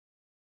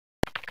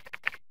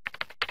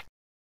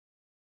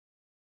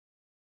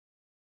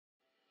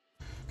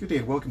Good day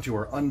and welcome to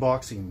our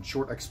unboxing,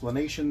 short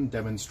explanation,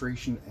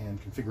 demonstration,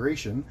 and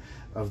configuration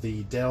of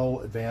the Dell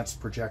Advanced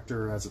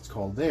Projector, as it's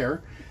called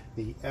there,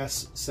 the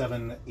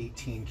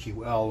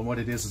S718QL. And what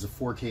it is a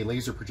 4K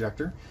laser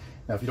projector.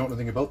 Now, if you don't know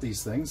anything about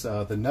these things,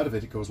 the nut of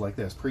it goes like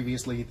this.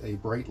 Previously, a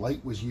bright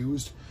light was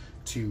used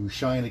to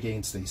shine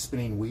against a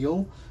spinning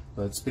wheel.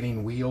 The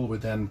spinning wheel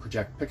would then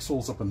project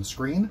pixels up on the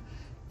screen.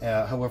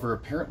 However,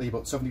 apparently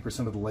about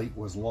 70% of the light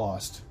was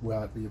lost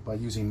by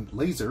using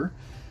laser.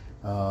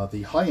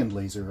 The high-end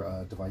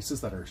laser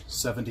devices that are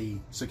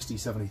 $70,000,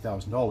 $60,000,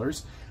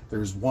 $70,000,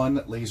 there's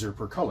one laser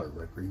per color,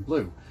 red, green,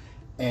 blue.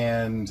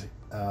 And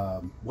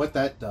what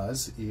that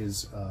does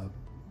is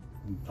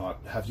not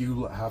have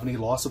you have any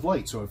loss of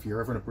light. So if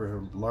you're ever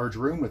in a large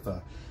room with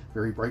a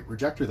very bright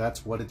projector,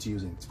 that's what it's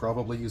using. It's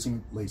probably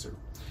using laser.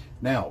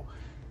 Now,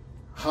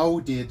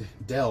 how did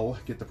Dell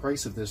get the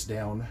price of this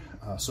down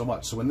so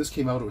much? So when this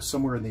came out, it was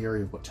somewhere in the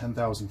area of about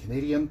 10,000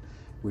 Canadian,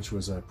 which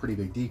was a pretty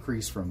big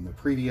decrease from the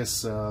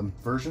previous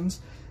versions.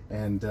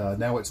 And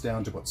now it's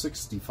down to about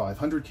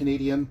 6,500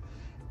 Canadian.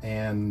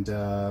 And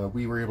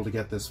we were able to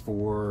get this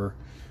for,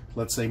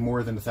 let's say,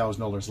 more than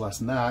 $1,000 less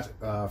than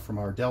that from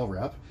our Dell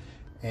rep.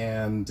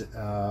 And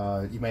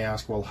you may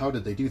ask, well, how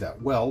did they do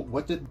that? Well,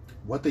 what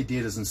they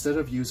did is, instead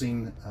of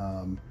using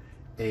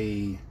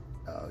a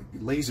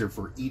laser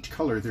for each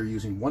color, they're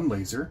using one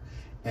laser,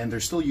 and they're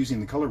still using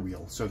the color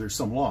wheel, so there's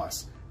some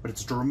loss, but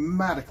it's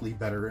dramatically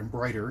better and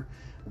brighter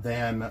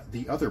than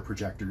the other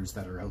projectors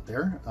that are out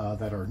there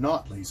that are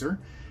not laser.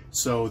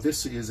 So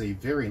this is a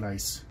very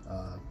nice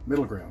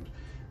middle ground.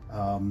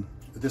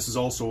 This is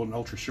also an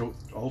ultra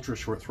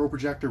short throw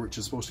projector, which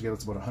is supposed to get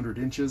us about 100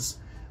 inches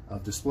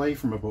of display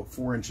from about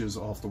 4 inches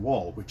off the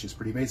wall, which is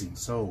pretty amazing.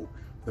 So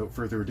without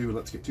further ado,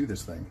 let's get to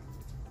this thing.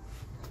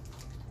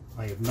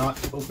 I have not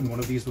opened one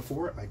of these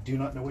before. I do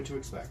not know what to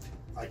expect.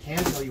 I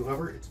can tell you,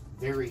 however, it's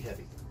very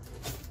heavy,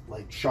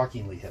 like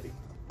shockingly heavy.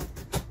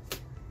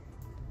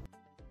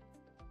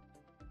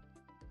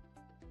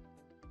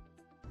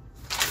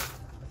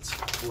 Let's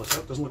pull this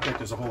out. Doesn't look like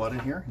there's a whole lot in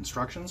here.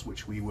 Instructions,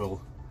 which we will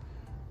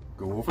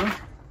go over.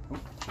 Oh,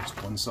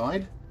 just one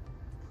side.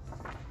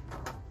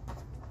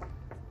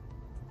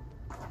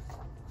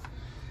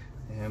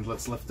 And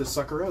let's lift this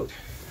sucker out.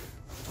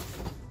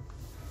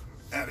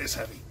 That is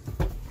heavy.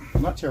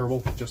 Not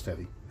terrible, just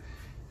heavy.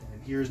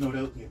 And here's no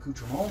doubt the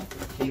accoutrement,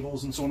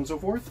 cables and so on and so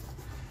forth.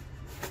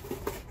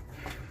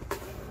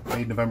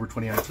 Made November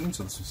 2019,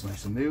 so this is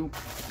nice and new.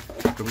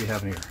 What do we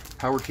have in here?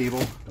 Power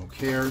cable, don't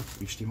care.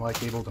 HDMI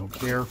cable, don't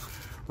care.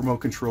 Remote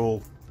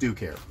control, do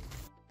care.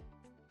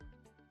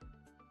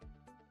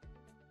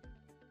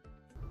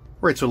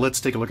 All right, so let's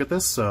take a look at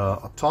this.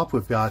 Up top,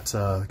 we've got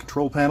the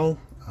control panel.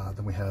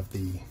 Then we have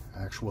the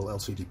actual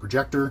LCD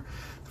projector.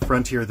 The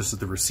front here, this is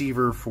the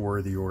receiver for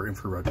your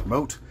infrared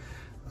remote.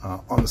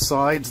 On the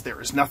sides,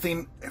 there is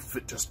nothing. If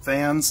it just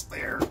fans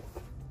there,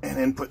 and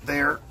input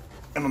there.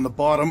 And on the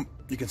bottom,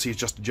 you can see it's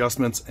just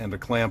adjustments and a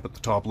clamp at the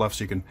top left,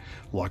 so you can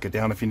lock it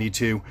down if you need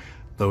to.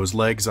 Those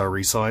legs are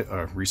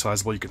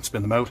resizable, you can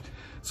spin them out.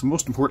 So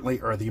most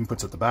importantly are the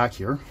inputs at the back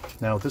here.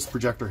 Now, this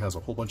projector has a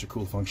whole bunch of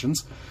cool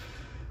functions,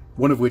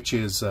 one of which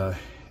is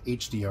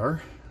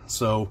HDR.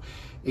 So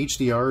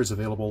HDR is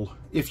available,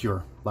 if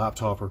your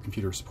laptop or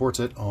computer supports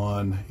it,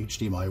 on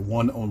HDMI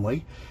 1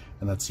 only.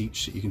 And that's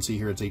you can see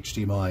here it's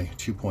HDMI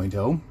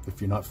 2.0.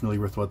 If you're not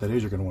familiar with what that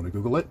is, you're going to want to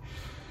Google it.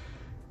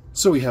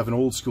 So we have an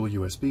old school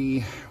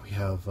USB, we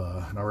have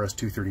an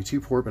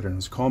RS-232 port, but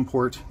it's a COM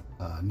port,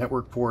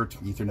 network port,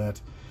 Ethernet.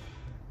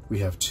 We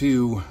have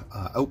two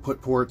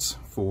output ports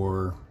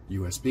for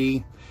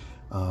USB.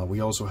 We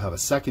also have a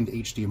second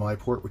HDMI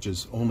port, which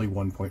is only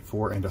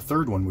 1.4, and a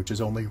third one, which is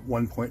only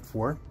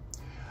 1.4.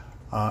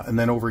 And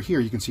then over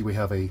here, you can see we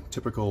have a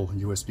typical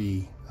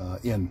USB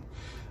in.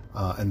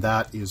 And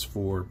that is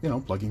for,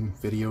 plugging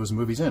videos and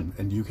movies in.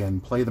 And you can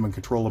play them and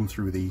control them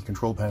through the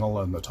control panel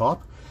on the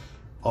top,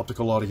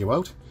 optical audio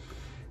out,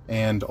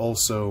 and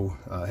also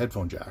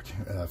headphone jack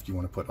if you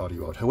want to put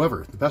audio out.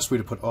 However, the best way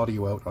to put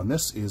audio out on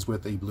this is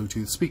with a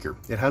Bluetooth speaker.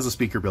 It has a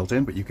speaker built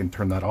in, but you can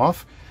turn that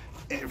off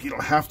if you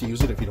don't have to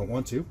use it, if you don't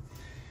want to.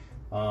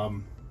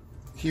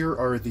 Here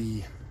are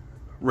the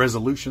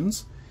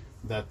resolutions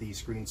that the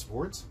screen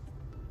supports.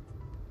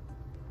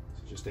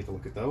 So just take a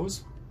look at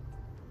those.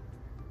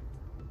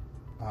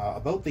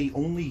 About the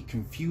only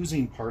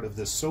confusing part of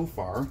this so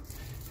far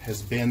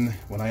has been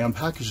when I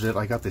unpackaged it,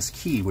 I got this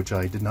key, which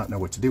I did not know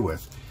what to do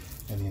with.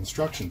 And the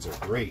instructions are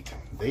great.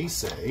 They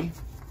say,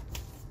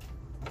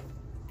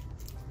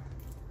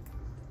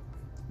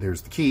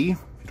 there's the key. If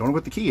you don't know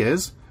what the key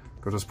is,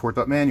 go to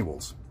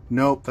support.manuals.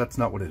 Nope, that's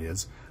not what it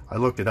is. I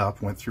looked it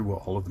up, went through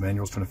all of the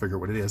manuals trying to figure out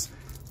what it is.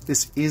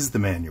 This is the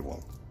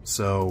manual.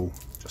 So,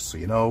 just so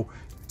you know,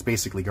 it's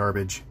basically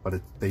garbage,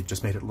 but they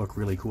just made it look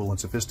really cool and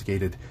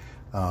sophisticated,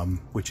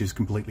 which is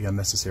completely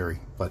unnecessary.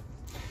 But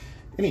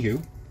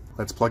anywho,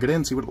 let's plug it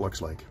in, see what it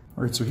looks like.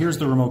 All right, so here's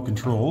the remote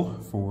control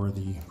for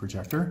the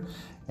projector.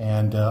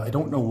 And I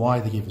don't know why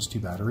they gave us two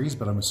batteries,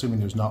 but I'm assuming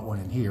there's not one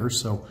in here.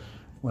 So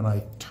when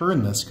I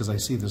turn this, because I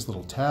see this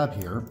little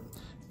tab here,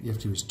 you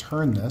have to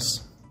turn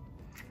this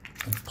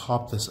and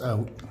pop this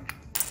out.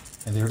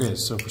 And there it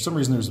is. So for some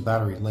reason there's a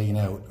battery laying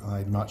out.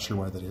 I'm not sure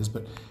why that is,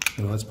 but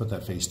anyway, let's put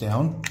that face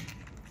down.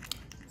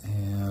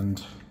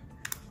 And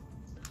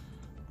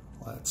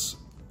let's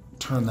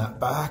turn that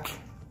back.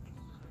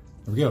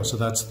 There we go. So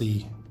that's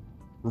the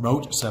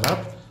remote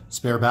setup.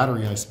 Spare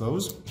battery, I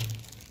suppose.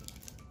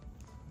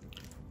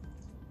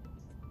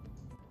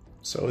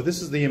 So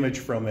this is the image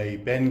from a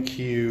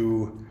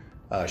Benq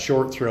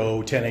short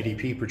throw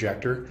 1080p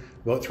projector,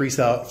 about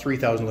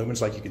 3,000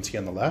 lumens like you can see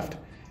on the left,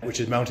 which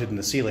is mounted in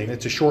the ceiling.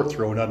 It's a short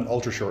throw, not an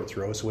ultra short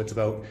throw, so it's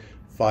about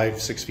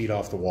 5-6 feet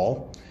off the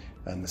wall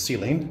and the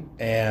ceiling.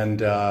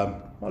 And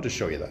I'll just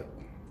show you that.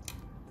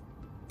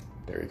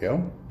 There you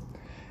go.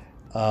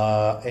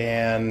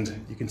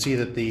 And you can see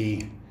that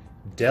the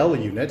Dell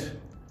unit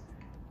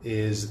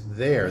is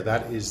there.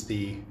 That is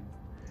the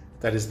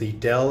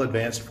Dell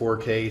Advanced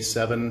 4K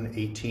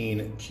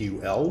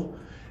 718QL.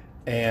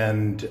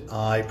 And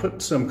I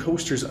put some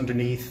coasters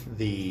underneath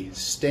the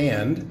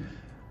stand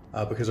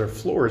because our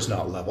floor is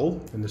not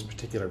level in this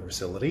particular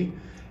facility.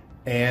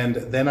 And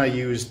then I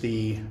used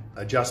the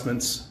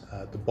adjustments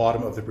at the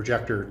bottom of the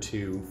projector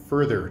to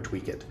further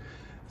tweak it.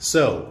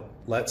 So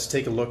let's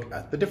take a look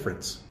at the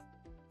difference.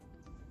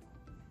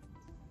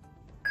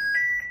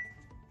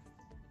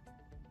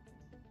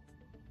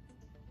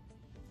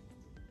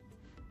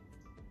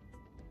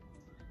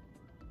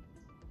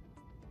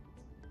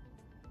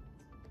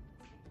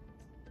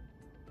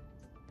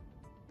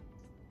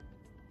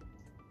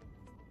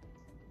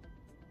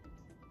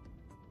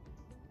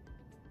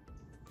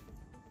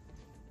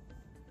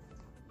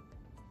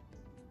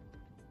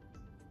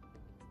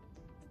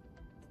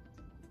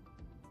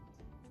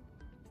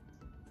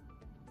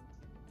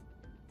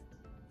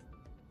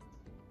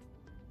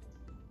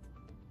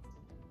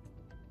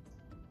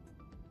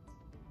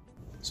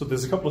 So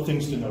there's a couple of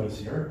things to notice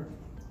here.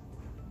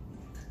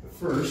 The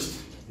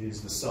first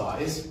is the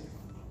size.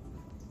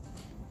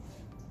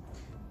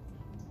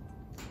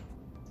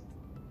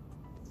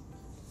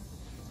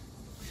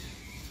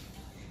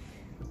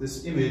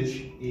 This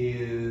image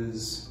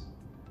is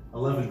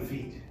 11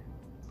 feet.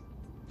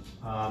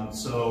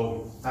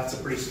 So that's a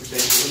pretty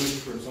substantial image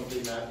for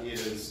something that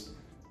is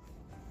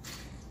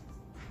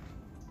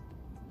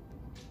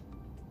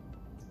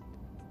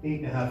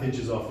 8.5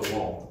 inches off the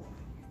wall.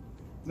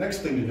 Next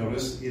thing to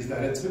notice is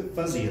that it's a bit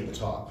fuzzy at the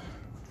top.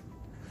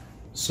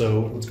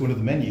 So let's go into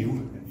the menu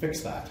and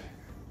fix that.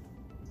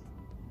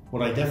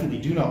 What I definitely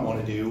do not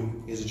want to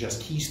do is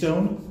adjust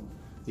keystone,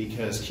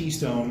 because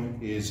keystone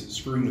is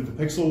screwing with the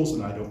pixels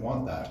and I don't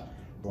want that.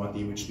 I want the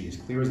image to be as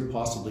clear as it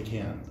possibly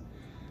can.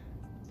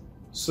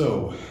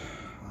 So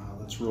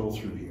let's roll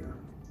through here.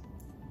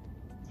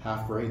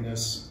 Half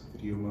brightness,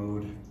 video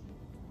mode.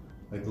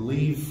 I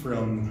believe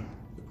from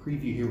the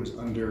preview here was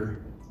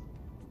under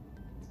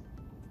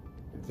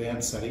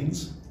advanced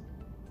settings.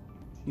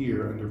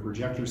 Here under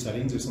projector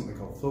settings there's something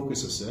called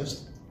focus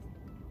assist.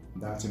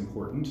 That's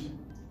important.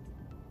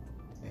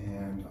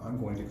 And I'm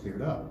going to clear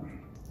it up.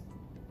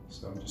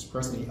 So I'm just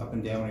pressing the up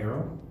and down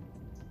arrow.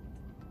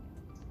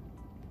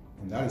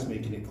 And that is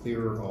making it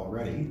clearer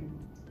already.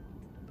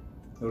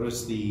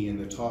 Notice in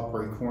the top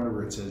right corner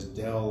where it says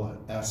Dell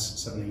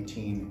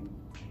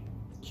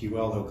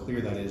S718QL, how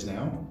clear that is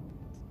now.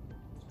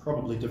 It's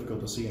probably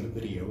difficult to see in a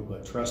video,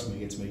 but trust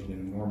me, it's making an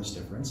enormous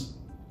difference.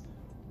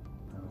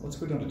 Let's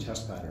go down to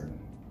test pattern.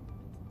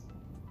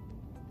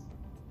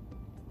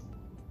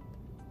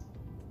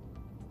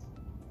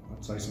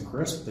 That's nice and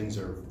crisp. Things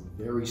are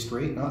very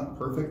straight, not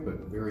perfect,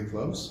 but very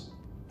close.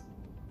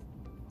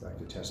 Back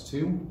to test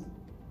 2.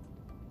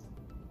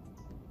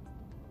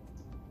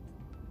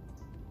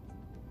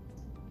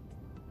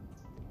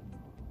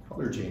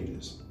 Color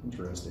changes,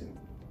 interesting.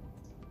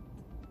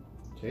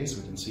 Okay,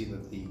 so we can see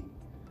that the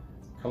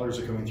colors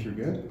are coming through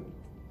good.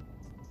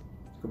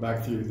 Let's go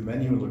back through the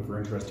menu and look for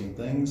interesting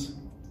things.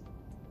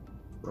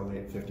 Probably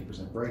at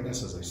 50%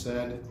 brightness, as I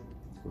said.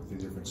 Let's go through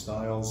different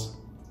styles.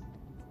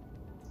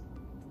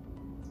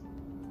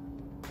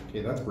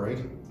 Okay, that's bright.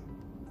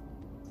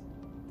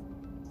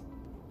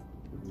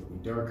 Maybe it'll be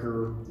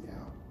darker, yeah.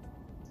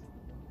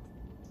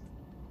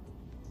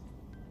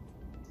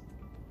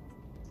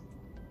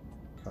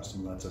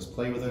 Custom lets us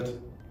play with it.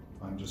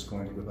 I'm just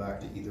going to go back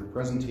to either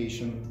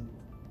presentation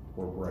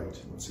or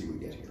bright. Let's see what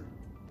we get here.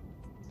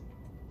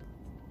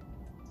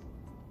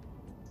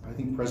 I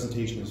think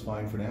presentation is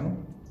fine for now.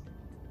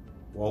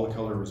 Wall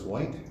color is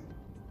white.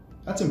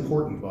 That's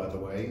important, by the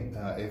way.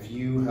 If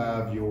you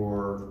have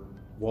your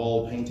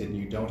wall painted and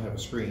you don't have a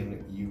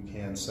screen, you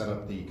can set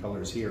up the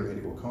colors here and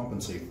it will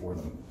compensate for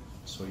them.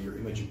 So your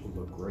image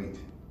will look great.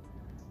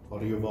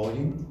 Audio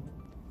volume.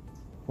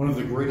 One of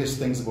the greatest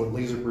things about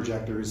laser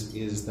projectors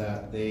is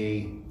that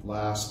they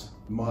last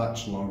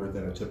much longer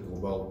than a typical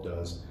bulb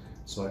does.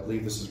 So I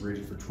believe this is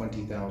rated for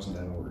 20,000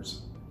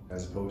 hours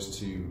as opposed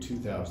to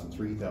 2,000,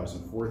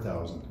 3,000,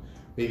 4,000,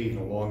 maybe even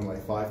a long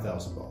life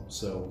 5,000 bulbs.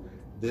 So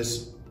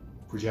this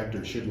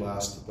projector should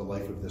last the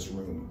life of this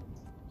room.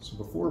 So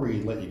before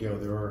we let you go,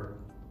 there are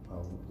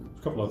a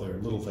couple other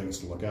little things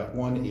to look at.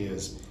 One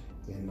is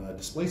in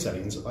display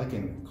settings, I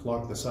can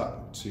clock this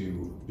up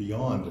to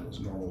beyond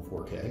normal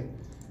 4K.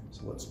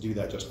 So let's do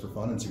that just for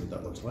fun and see what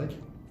that looks like.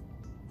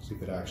 See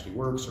if it actually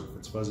works or if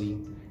it's fuzzy.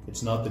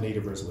 It's not the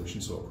native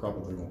resolution, so it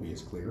probably won't be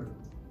as clear.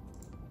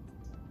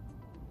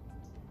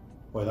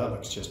 Boy, that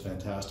looks just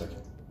fantastic.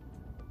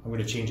 I'm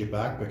going to change it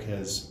back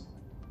because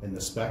in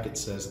the spec it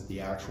says that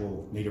the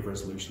actual native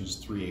resolution is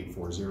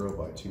 3840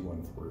 by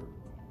 214.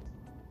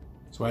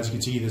 So as you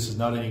can see, this is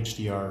not an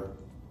HDR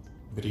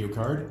video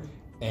card,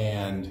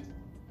 and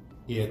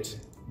it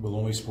will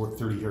only support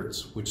 30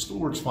 Hertz, which still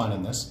works fine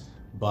on this,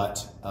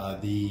 but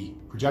the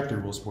projector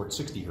will support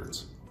 60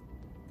 Hertz.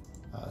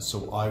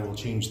 So I will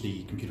change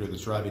the computer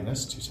that's driving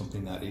this to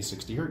something that is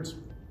 60 Hertz.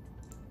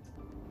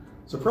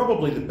 So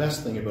probably the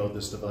best thing about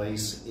this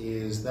device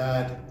is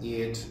that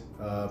it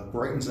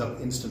brightens up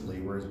instantly,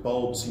 whereas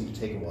bulbs seem to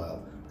take a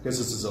while. Because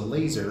this is a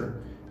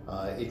laser,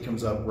 it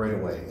comes up right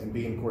away, and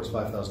being, of course,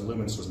 5,000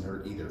 lumens doesn't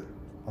hurt either.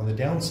 On the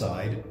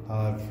downside,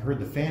 I've heard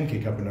the fan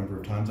kick up a number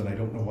of times, and I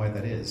don't know why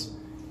that is.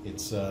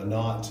 It's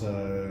not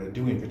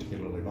doing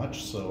particularly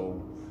much,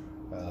 so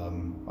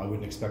I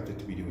wouldn't expect it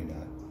to be doing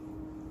that.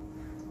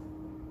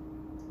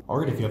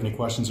 Alright, if you have any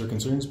questions or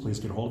concerns, please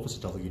get a hold of us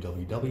at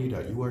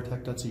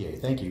www.urtech.ca.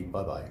 Thank you,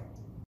 bye-bye.